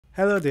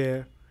Hello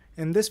there.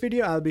 In this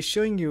video, I'll be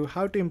showing you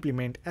how to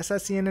implement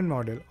SRCNN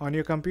model on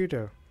your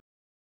computer.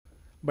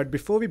 But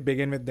before we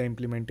begin with the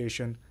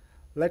implementation,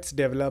 let's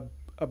develop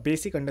a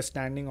basic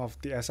understanding of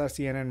the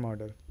SRCNN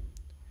model.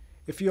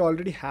 If you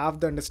already have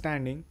the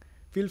understanding,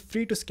 feel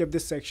free to skip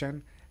this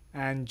section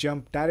and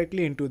jump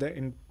directly into the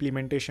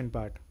implementation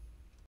part.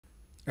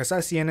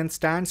 SRCNN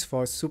stands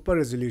for Super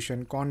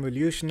Resolution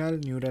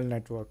Convolutional Neural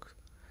Network.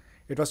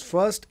 It was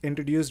first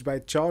introduced by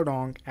Chow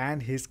Dong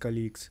and his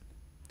colleagues.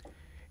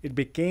 It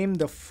became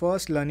the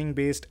first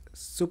learning-based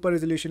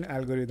super-resolution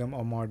algorithm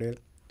or model.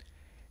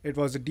 It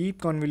was a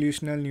deep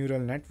convolutional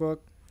neural network,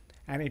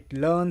 and it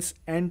learns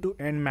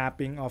end-to-end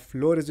mapping of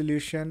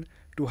low-resolution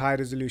to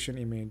high-resolution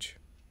image.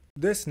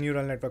 This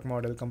neural network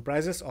model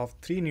comprises of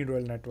 3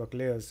 neural network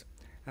layers,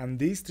 and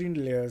these 3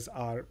 layers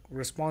are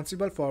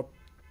responsible for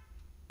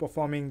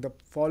performing the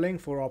following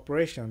 4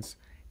 operations,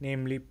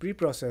 namely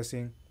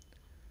pre-processing,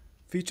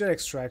 feature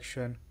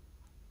extraction,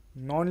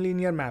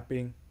 nonlinear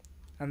mapping,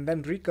 and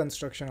then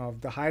reconstruction of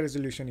the high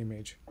resolution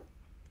image.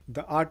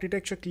 The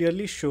architecture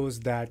clearly shows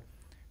that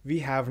we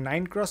have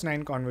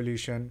 9x9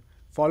 convolution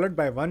followed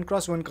by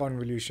 1x1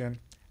 convolution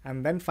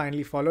and then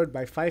finally followed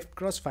by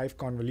 5x5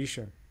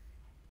 convolution.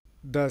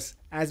 Thus,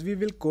 as we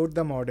will code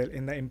the model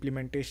in the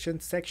implementation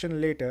section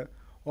later,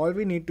 all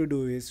we need to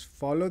do is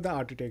follow the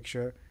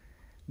architecture,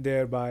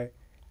 thereby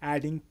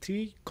adding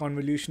 3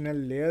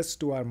 convolutional layers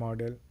to our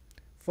model.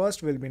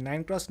 First will be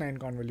 9x9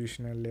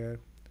 convolutional layer,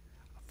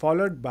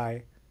 followed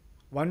by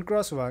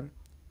 1x1,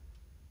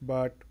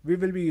 but we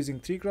will be using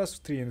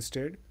 3x3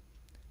 instead,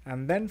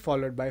 and then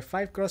followed by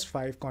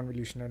 5x5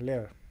 convolutional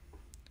layer.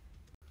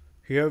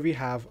 Here we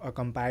have a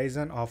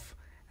comparison of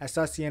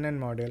SRCNN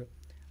model,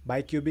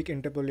 bicubic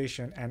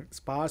interpolation and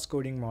sparse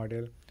coding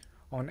model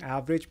on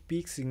average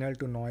peak signal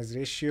to noise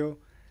ratio,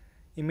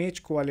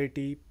 image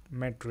quality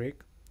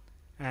metric,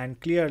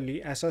 and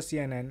clearly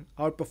SRCNN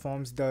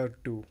outperforms the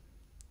two.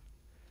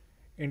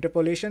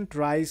 Interpolation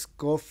tries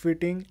curve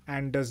fitting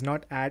and does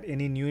not add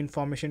any new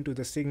information to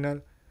the signal,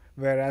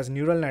 whereas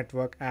neural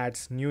network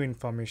adds new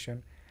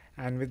information,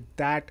 and with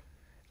that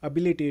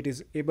ability it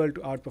is able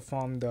to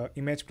outperform the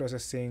image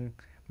processing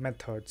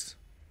methods.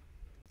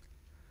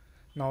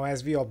 Now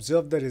as we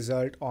observe the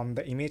result on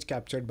the image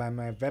captured by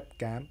my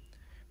webcam,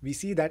 we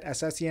see that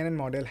SRCNN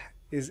model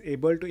is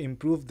able to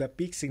improve the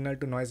peak signal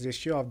to noise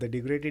ratio of the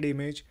degraded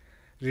image,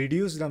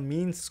 reduce the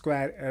mean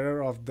square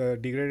error of the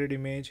degraded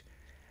image,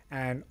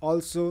 and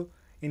also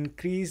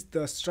increase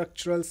the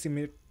structural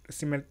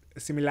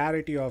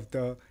similarity of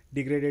the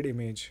degraded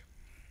image.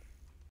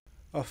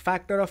 A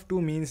factor of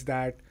 2 means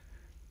that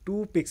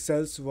 2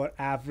 pixels were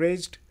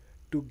averaged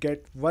to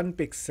get 1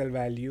 pixel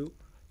value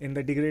in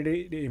the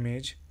degraded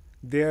image,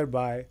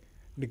 thereby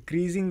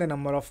decreasing the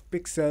number of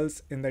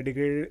pixels in the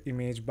degraded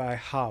image by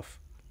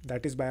half,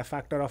 that is by a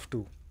factor of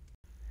 2.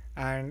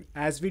 And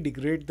as we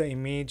degrade the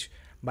image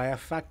by a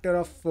factor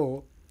of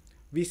 4,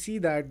 we see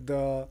that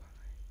the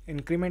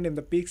increment in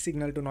the peak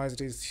signal to noise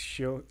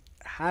ratio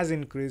has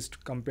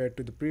increased compared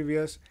to the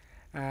previous,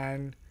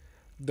 and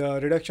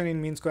the reduction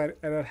in mean square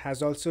error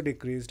has also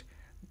decreased,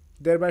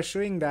 thereby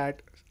showing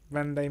that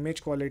when the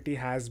image quality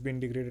has been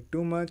degraded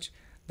too much,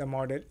 the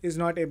model is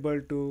not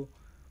able to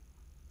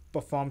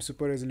perform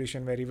super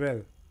resolution very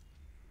well.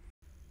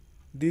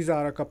 These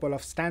are a couple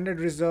of standard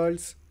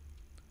results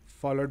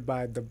followed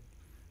by the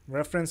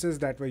references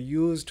that were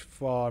used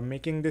for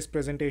making this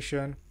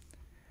presentation.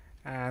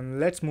 And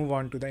let's move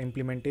on to the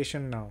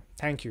implementation now.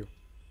 Thank you.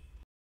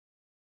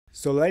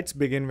 So let's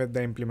begin with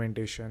the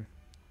implementation.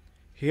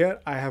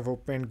 Here I have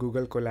opened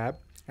Google Colab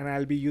and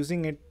I'll be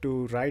using it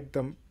to write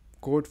the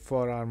code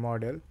for our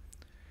model.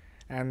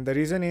 And the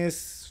reason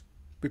is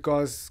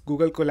because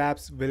Google Colab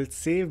will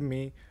save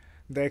me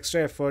the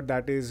extra effort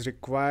that is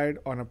required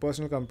on a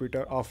personal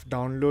computer of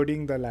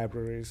downloading the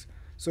libraries.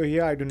 So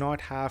here I do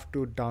not have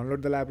to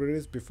download the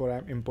libraries before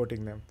I'm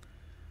importing them.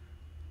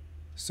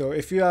 So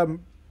if you are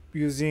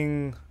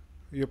using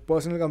your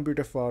personal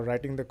computer for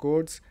writing the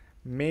codes,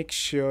 make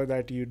sure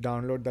that you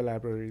download the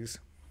libraries.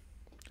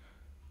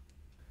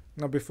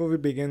 Now before we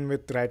begin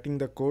with writing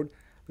the code,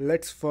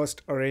 let's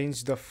first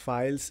arrange the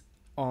files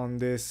on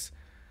this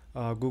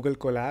Google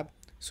Colab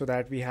so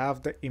that we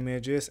have the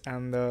images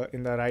and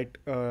in the right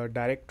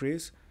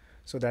directories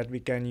so that we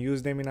can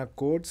use them in our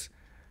codes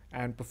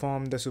and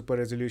perform the super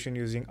resolution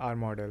using our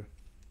model.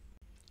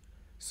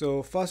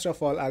 So first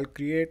of all, I'll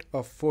create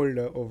a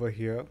folder over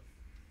here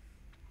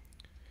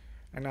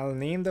and I'll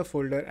name the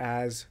folder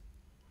as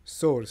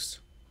source.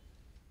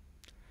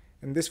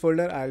 In this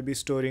folder I'll be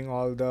storing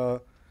all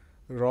the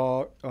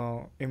raw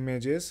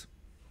images.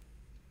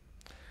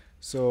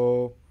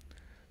 So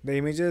the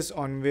images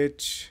on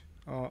which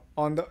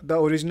on the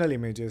original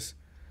images.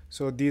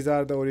 So these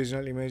are the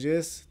original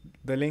images.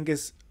 The link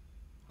is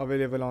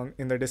available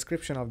in the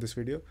description of this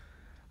video.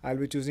 I'll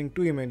be choosing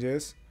 2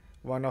 images,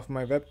 one of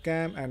my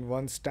webcam and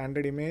one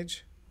standard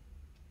image.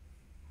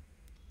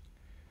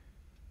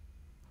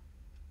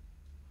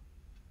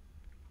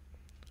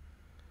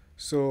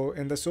 So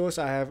in the source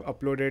I have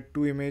uploaded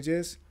 2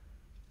 images.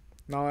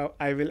 Now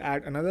I will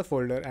add another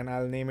folder and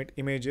I'll name it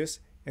images.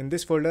 In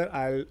this folder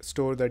I'll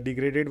store the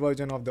degraded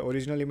version of the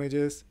original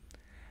images,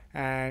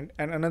 and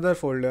another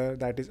folder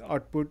that is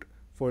output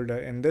folder.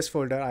 In this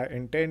folder I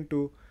intend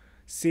to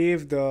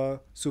save the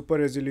super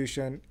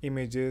resolution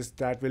images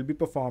that will be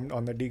performed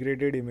on the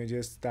degraded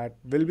images that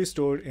will be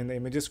stored in the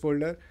images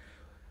folder.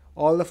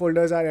 All the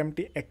folders are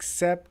empty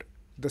except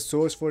the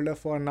source folder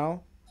for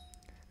now,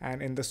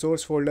 and in the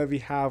source folder we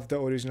have the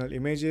original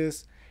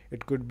images.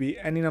 It could be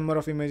any number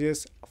of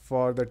images.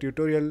 For the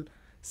tutorial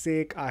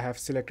sake I have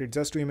selected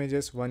just 2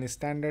 images. One is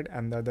standard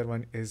and the other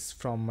one is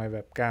from my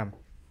webcam.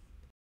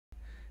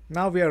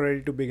 Now we are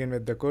ready to begin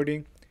with the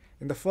coding.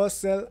 In the first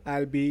cell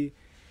I'll be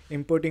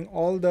importing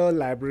all the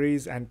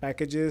libraries and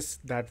packages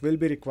that will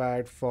be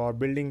required for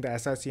building the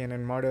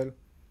SRCNN model.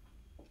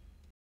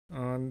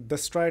 The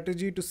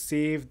strategy to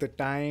save the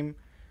time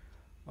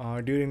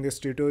during this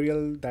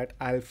tutorial that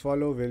I'll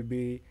follow will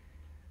be,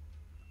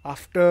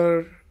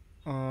 after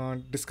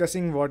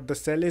discussing what the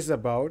cell is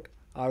about,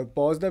 I'll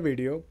pause the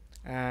video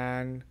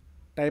and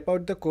type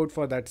out the code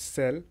for that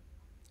cell,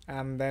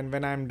 and then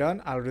when I'm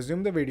done I'll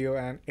resume the video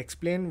and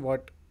explain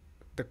what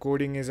the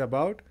coding is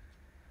about,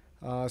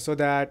 so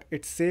that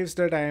it saves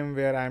the time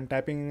where I'm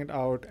typing it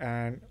out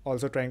and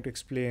also trying to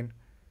explain.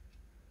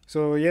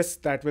 So yes,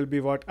 that will be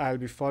what I'll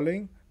be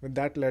following. With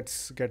that,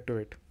 let's get to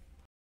it.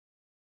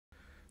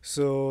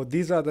 So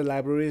these are the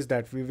libraries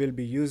that we will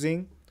be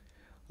using.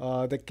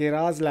 The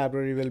Keras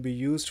library will be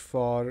used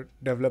for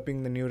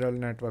developing the neural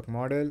network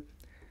model.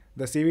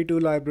 The CV2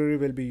 library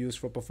will be used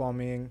for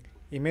performing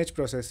image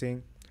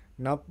processing.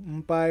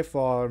 NumPy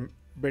for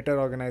better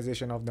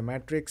organization of the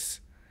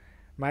matrix.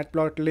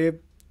 Matplotlib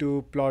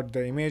to plot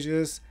the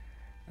images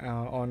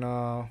on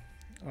a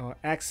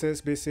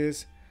axis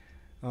basis.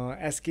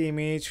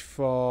 skimage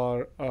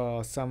for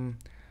some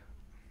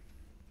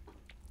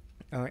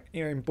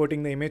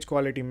importing the image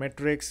quality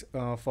metrics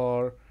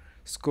for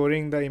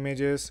scoring the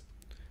images.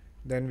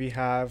 Then we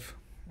have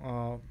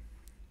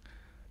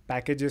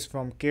packages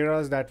from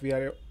Keras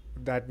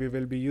that we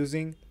will be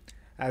using,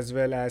 as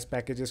well as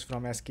packages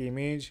from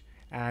skimage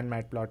and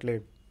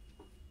Matplotlib.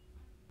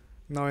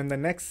 Now in the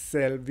next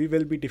cell we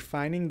will be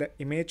defining the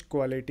image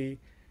quality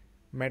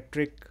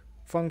metric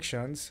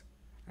functions,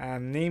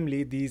 and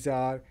namely these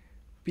are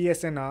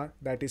PSNR,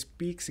 that is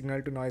peak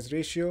signal to noise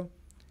ratio,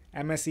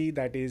 MSE,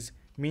 that is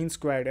mean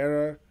squared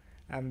error,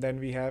 and then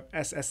we have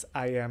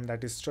SSIM,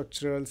 that is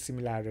structural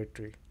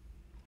similarity.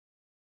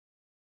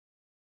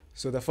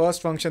 So the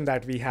first function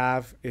that we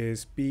have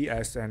is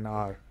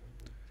PSNR.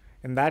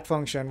 In that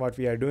function what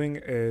we are doing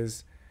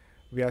is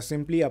we are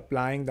simply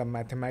applying the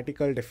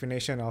mathematical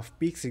definition of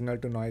peak signal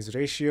to noise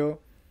ratio,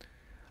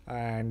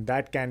 and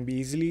that can be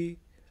easily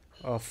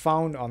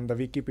found on the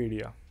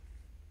Wikipedia.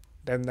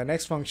 Then the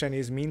next function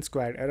is mean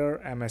squared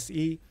error,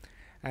 MSE,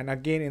 and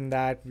again in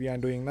that we are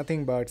doing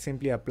nothing but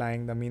simply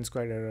applying the mean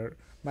squared error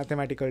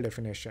mathematical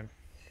definition.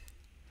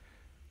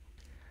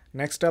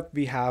 Next up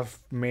we have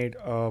made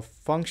a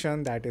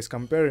function that is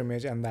compare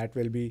image, and that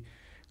will be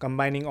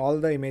combining all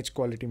the image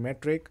quality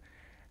metric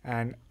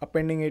and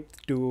appending it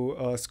to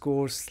a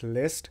scores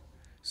list.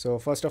 So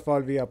first of all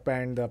we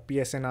append the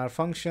PSNR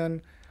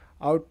function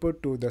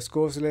output to the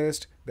scores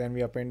list, then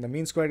we append the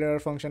mean squared error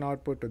function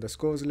output to the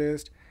scores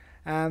list,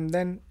 and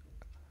then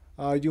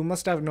you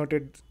must have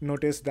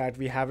noticed that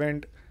we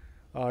haven't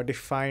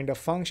defined a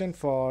function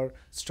for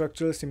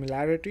structural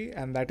similarity,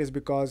 and that is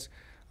because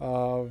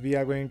we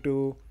are going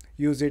to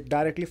use it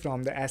directly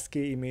from the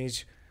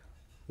skimage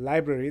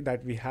library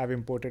that we have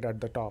imported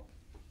at the top.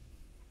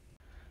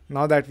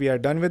 Now that we are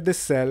done with this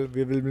cell,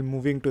 we will be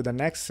moving to the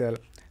next cell,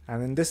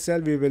 and in this cell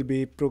we will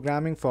be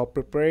programming for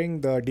preparing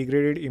the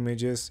degraded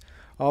images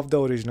of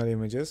the original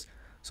images.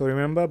 So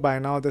remember, by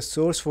now the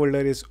source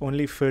folder is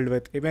only filled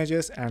with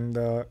images and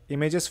the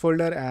images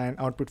folder and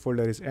output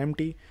folder is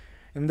empty.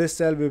 In this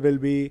cell we will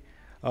be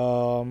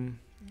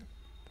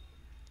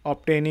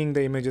obtaining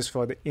the images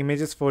for the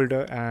images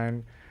folder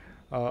and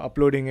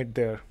uploading it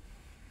there.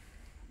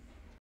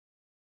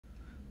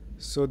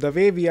 So the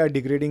way we are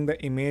degrading the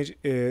image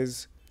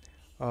is,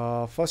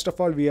 first of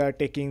all we are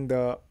taking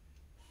the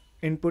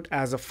input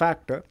as a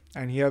factor,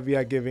 and here we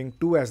are giving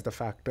 2 as the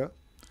factor.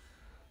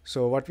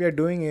 So what we are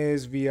doing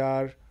is we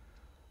are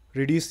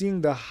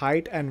reducing the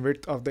height and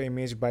width of the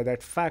image by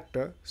that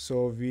factor.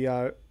 So we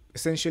are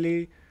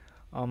essentially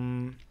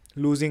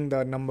losing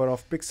the number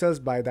of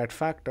pixels by that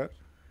factor,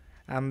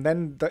 and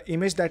then the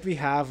image that we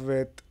have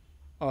with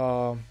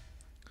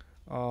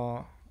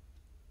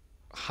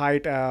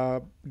height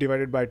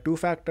divided by 2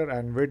 factor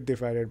and width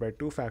divided by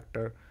 2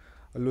 factor,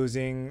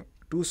 losing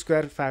 2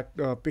 square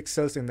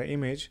pixels in the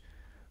image,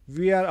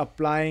 we are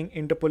applying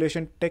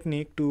interpolation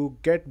technique to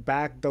get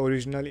back the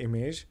original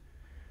image.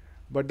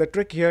 But the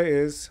trick here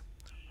is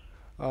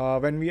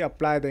when we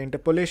apply the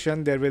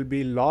interpolation, there will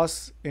be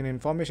loss in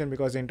information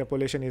because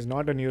interpolation is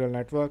not a neural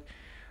network.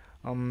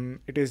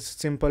 It is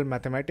simple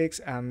mathematics,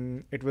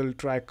 and it will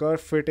try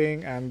curve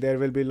fitting and there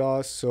will be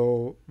loss.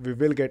 So we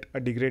will get a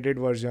degraded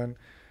version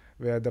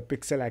where the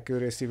pixel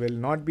accuracy will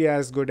not be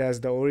as good as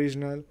the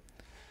original,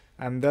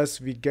 and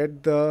thus we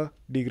get the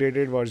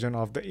degraded version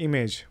of the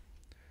image.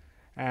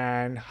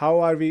 And how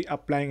are we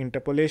applying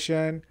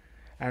interpolation,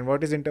 and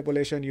what is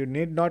interpolation? You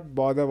need not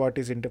bother what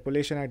is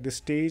interpolation at this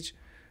stage,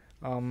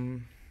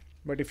 um,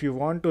 but if you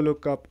want to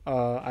look up,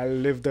 I'll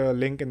leave the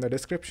link in the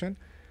description.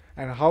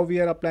 And how we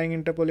are applying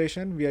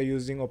interpolation, we are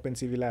using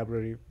OpenCV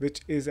library,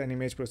 which is an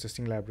image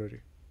processing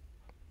library.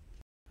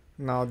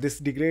 Now this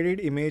degraded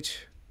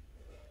image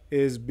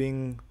is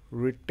being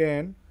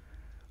written.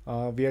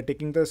 We are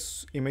taking the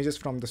images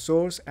from the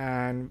source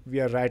and we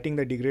are writing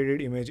the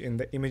degraded image in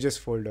the images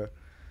folder.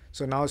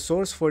 So now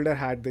source folder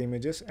had the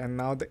images, and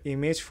now the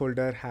image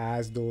folder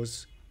has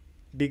those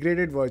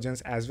degraded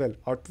versions as well.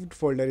 Output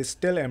folder is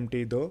still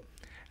empty though,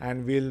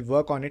 and we'll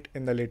work on it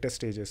in the later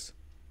stages.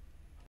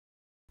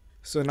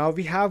 So now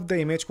we have the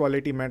image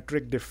quality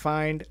metric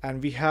defined,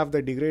 and we have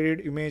the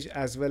degraded image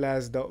as well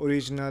as the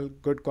original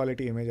good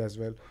quality image as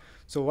well.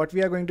 So what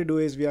we are going to do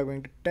is we are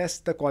going to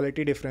test the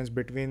quality difference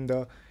between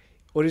the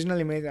original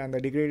image and the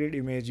degraded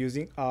image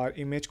using our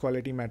image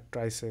quality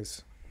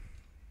matrices.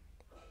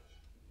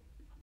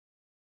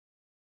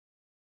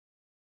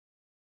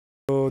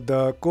 So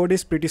the code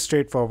is pretty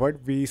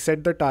straightforward. We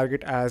set the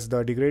target as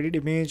the degraded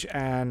image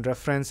and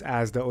reference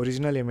as the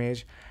original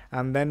image,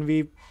 and then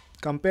we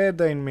compare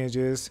the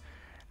images,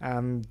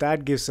 and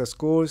that gives us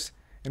scores.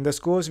 In the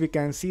scores we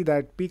can see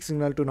that peak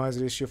signal to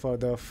noise ratio for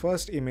the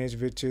first image,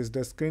 which is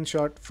the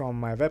screenshot from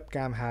my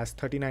webcam, has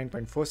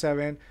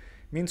 39.47,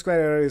 mean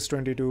square error is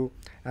 22,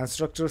 and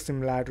structural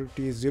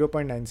similarity is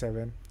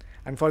 0.97.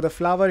 And for the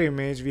flower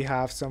image we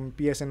have some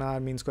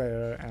PSNR, mean square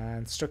error,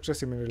 and structural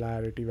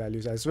similarity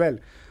values as well.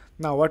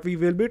 Now what we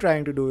will be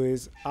trying to do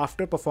is,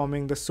 after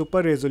performing the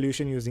super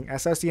resolution using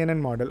SRCNN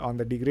model on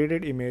the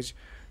degraded image,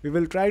 we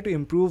will try to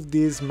improve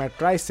these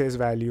matrices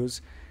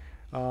values,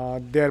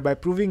 thereby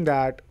proving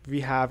that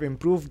we have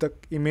improved the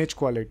image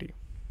quality.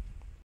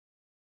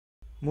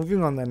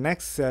 Moving on the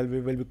next cell, we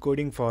will be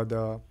coding for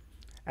the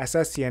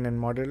SRCNN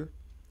model.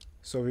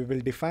 So we will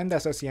define the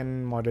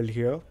SRCNN model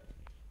here.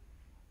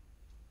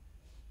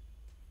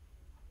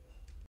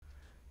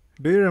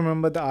 Do you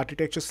remember the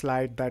architecture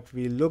slide that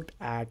we looked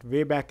at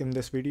way back in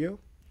this video?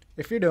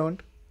 If you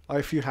don't, or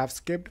if you have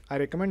skipped, I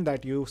recommend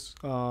that you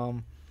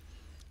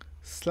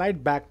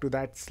slide back to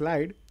that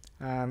slide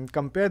and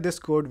compare this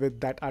code with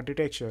that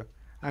architecture,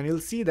 and you'll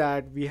see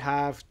that we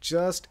have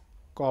just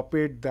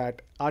copied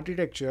that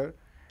architecture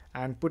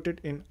and put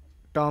it in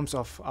terms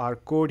of our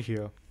code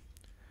here.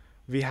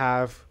 We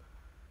have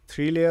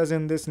 3 layers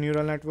in this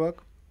neural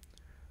network.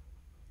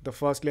 The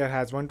first layer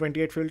has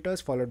 128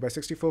 filters followed by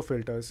 64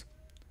 filters.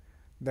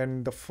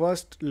 Then the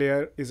first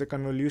layer is a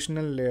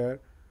convolutional layer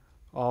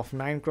of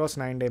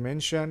 9x9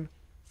 dimension,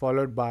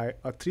 followed by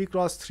a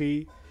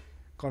 3x3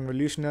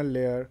 convolutional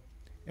layer.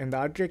 In the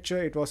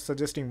architecture it was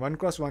suggesting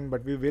 1x1,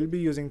 but we will be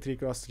using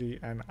 3x3,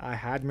 and I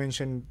had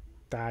mentioned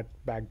that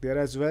back there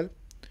as well.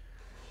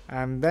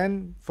 And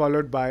then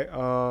followed by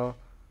a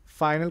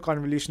final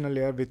convolutional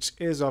layer which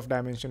is of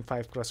dimension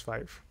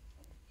 5x5.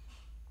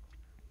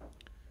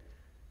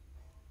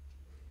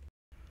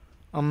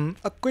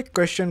 A quick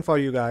question for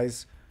you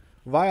guys.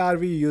 Why are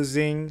we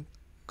using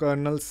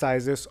kernel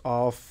sizes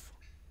of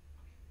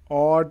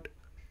odd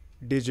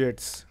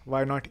digits?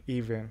 Why not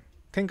even?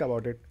 Think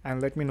about it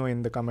and let me know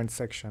in the comment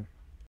section.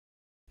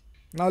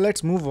 Now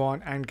let's move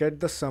on and get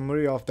the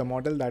summary of the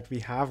model that we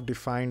have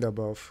defined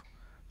above.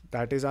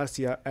 That is our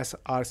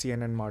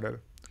SRCNN model.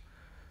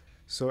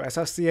 So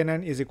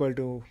SRCNN is equal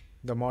to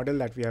the model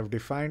that we have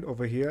defined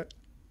over here,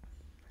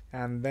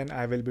 and then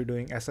I will be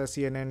doing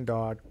SRCNN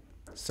dot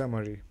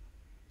summary.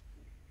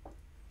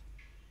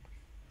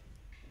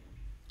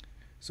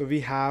 So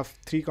we have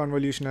 3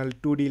 convolutional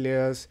 2D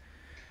layers.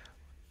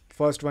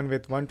 First one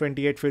with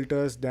 128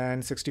 filters,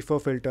 then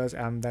 64 filters,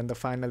 and then the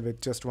final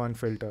with just 1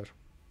 filter.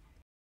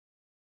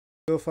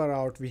 So far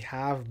out we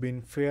have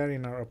been fair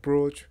in our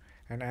approach,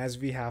 and as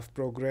we have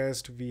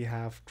progressed, we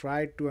have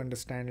tried to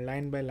understand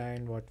line by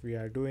line what we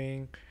are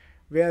doing,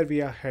 where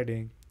we are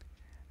heading.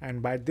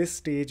 And by this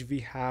stage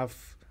we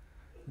have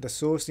the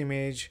source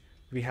image,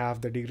 we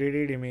have the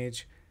degraded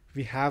image,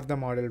 we have the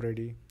model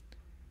ready.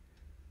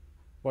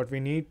 What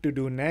we need to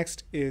do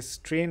next is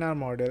train our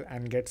model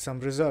and get some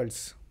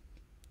results.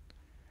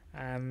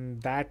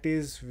 And that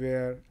is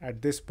where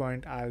at this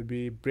point I'll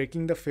be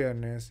breaking the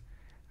fairness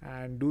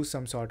and do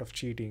some sort of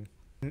cheating.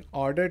 In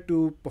order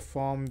to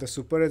perform the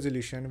super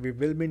resolution, we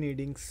will be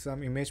needing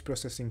some image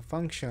processing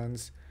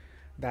functions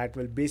that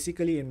will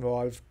basically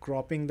involve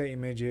cropping the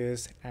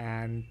images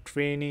and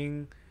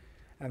training,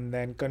 and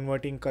then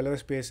converting color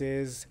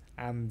spaces,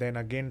 and then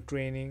again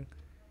training.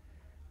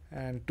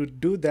 And to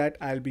do that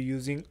I'll be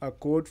using a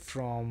code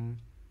from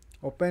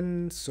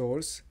open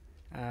source,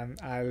 and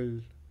I'll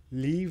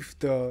leave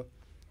the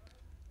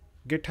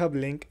GitHub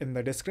link in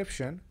the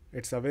description.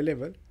 It's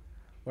available.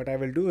 What I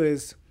will do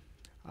is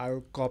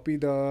I'll copy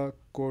the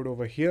code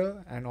over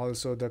here, and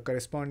also the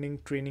corresponding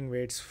training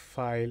weights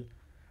file,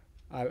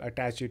 I'll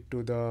attach it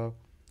to the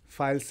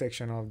file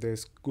section of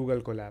this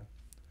Google Colab.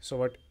 So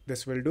what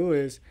this will do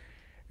is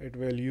it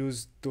will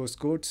use those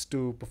codes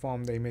to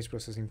perform the image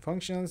processing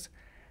functions.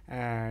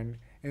 And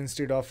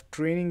instead of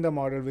training the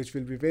model, which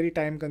will be very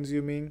time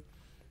consuming,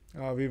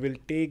 we will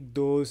take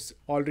those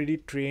already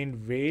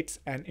trained weights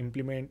and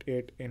implement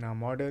it in our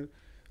model,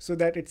 so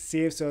that it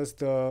saves us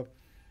the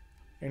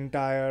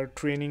entire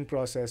training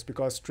process,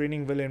 because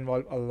training will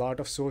involve a lot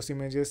of source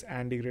images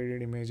and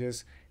degraded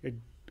images.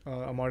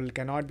 A model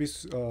cannot be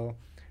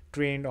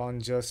trained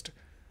on just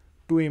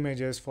 2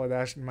 images. For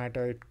that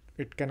matter,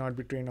 it cannot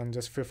be trained on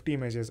just 50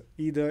 images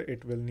either.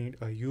 It will need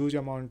a huge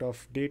amount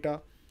of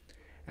data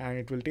and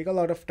it will take a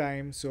lot of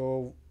time.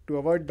 So to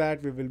avoid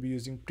that, we will be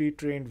using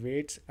pre-trained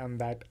weights, and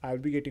that I'll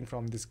be getting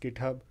from this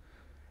GitHub,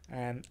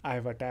 and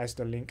I've attached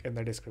the link in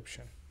the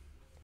description.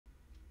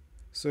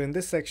 So in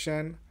this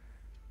section,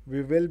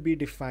 we will be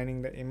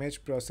defining the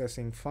image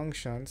processing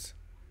functions.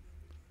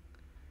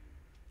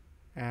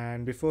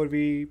 And before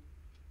we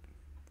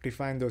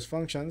define those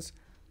functions,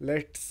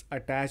 let's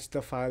attach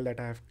the file that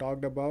I have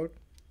talked about.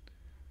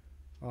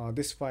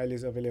 This file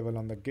is available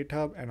on the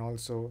GitHub, and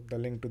also the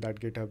link to that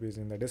GitHub is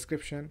in the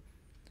description.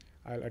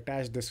 I'll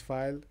attach this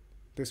file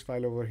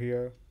over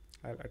here.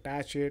 I'll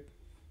attach it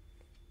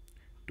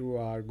to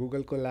our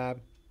Google Colab.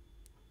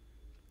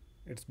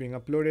 It's being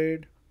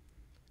uploaded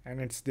and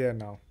it's there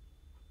now.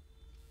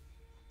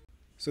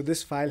 So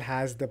this file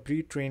has the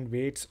pre-trained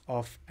weights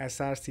of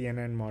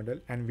SRCNN model,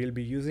 and we'll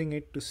be using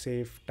it to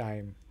save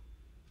time.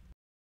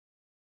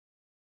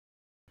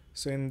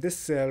 So in this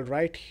cell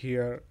right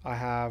here, I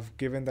have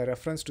given the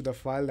reference to the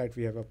file that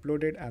we have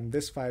uploaded, and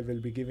this file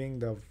will be giving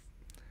the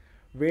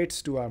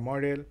weights to our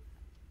model.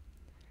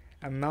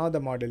 And now the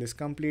model is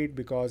complete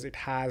because it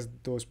has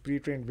those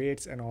pre-trained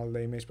weights and all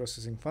the image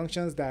processing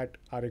functions that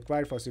are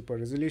required for super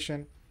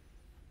resolution.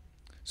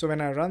 So when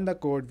I run the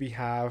code, we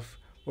have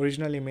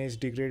original image,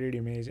 degraded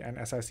image, and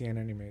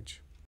SRCNN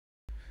image.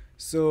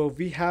 So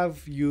we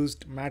have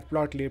used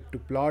matplotlib to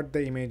plot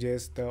the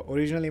images, the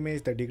original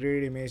image, the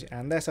degraded image,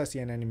 and the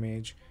SRCNN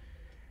image.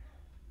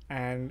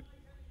 And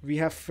we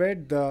have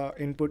fed the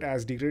input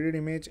as degraded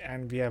image,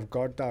 and we have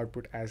got the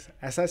output as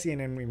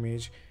SRCNN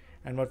image.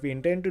 And what we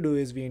intend to do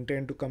is we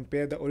intend to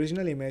compare the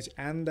original image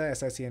and the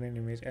SRCNN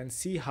image and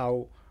see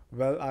how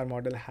well our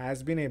model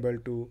has been able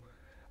to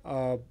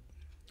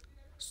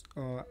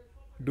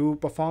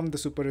perform the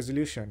super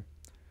resolution.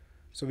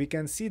 So we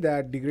can see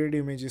that degraded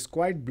image is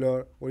quite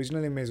blur,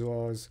 original image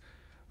was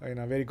in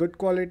a very good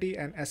quality,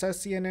 and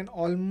SRCNN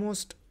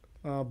almost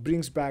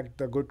brings back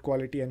the good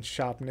quality and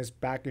sharpness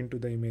back into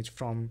the image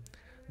from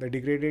the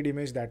degraded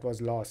image that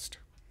was lost.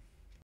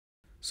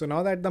 So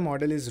now that the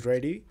model is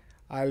ready,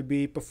 I'll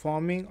be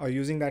performing or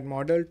using that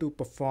model to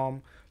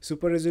perform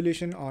super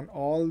resolution on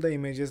all the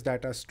images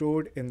that are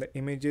stored in the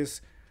images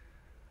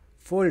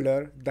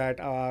folder.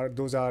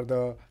 Those are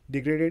the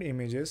degraded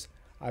images.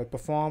 I'll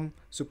perform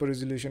super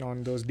resolution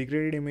on those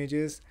degraded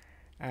images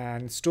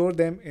and store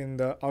them in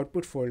the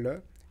output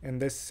folder in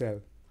this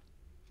cell.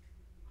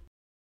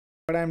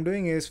 What I'm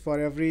doing is, for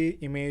every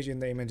image in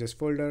the images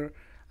folder,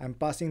 I'm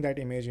passing that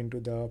image into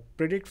the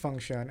predict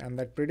function, and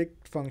that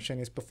predict function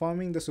is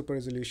performing the super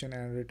resolution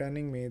and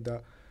returning me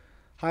the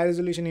high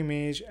resolution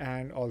image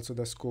and also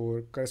the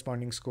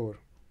corresponding score.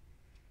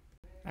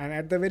 And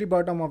at the very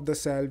bottom of the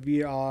cell,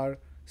 we are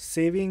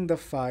saving the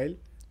file.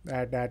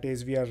 That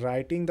is, we are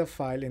writing the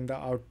file in the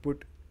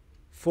output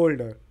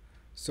folder.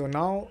 So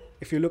now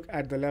if you look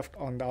at the left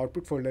on the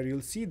output folder,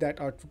 you'll see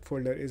that output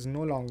folder is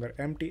no longer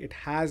empty. It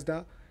has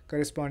the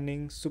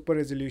corresponding super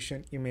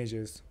resolution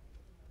images.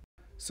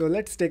 So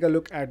let's take a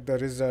look at the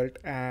result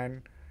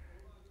and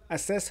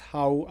assess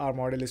how our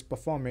model is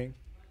performing.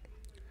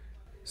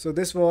 So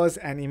this was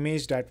an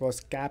image that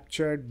was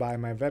captured by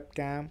my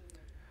webcam.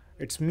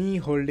 It's me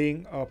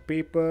holding a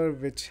paper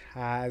which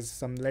has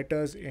some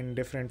letters in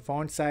different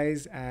font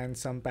size and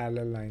some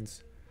parallel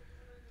lines.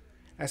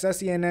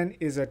 SRCNN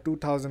is a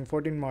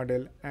 2014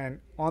 model, and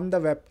on the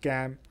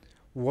webcam,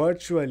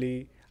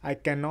 virtually, I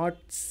cannot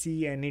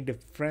see any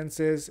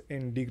differences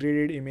in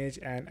degraded image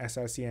and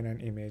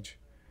SRCNN image.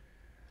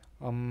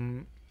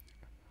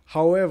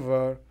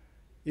 However,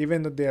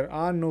 even though there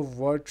are no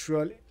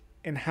virtual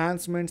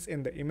enhancements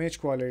in the image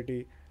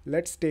quality,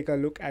 let's take a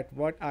look at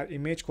what our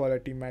image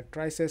quality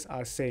matrices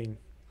are saying.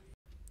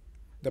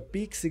 The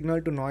peak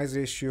signal to noise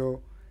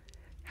ratio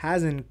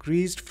has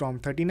increased from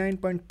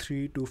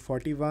 39.3 to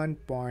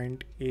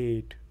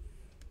 41.8.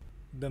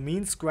 The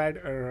mean squared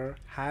error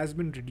has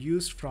been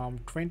reduced from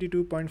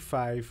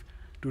 22.5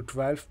 to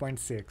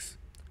 12.6.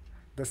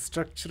 The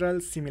structural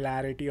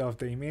similarity of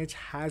the image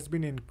has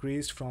been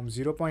increased from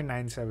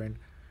 0.97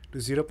 to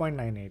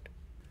 0.98.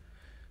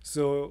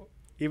 So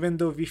even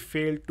though we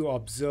failed to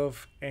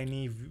observe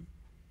any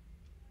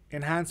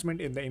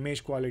enhancement in the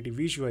image quality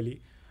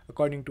visually,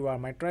 according to our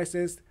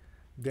matrices,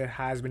 there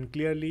has been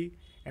clearly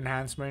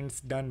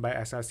enhancements done by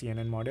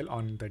SRCNN model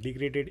on the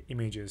degraded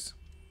images.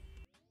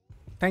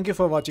 Thank you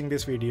for watching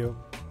this video.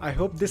 I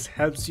hope this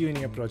helps you in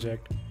your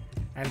project,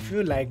 and if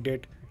you liked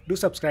it, do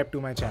subscribe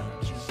to my channel.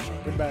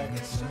 Goodbye.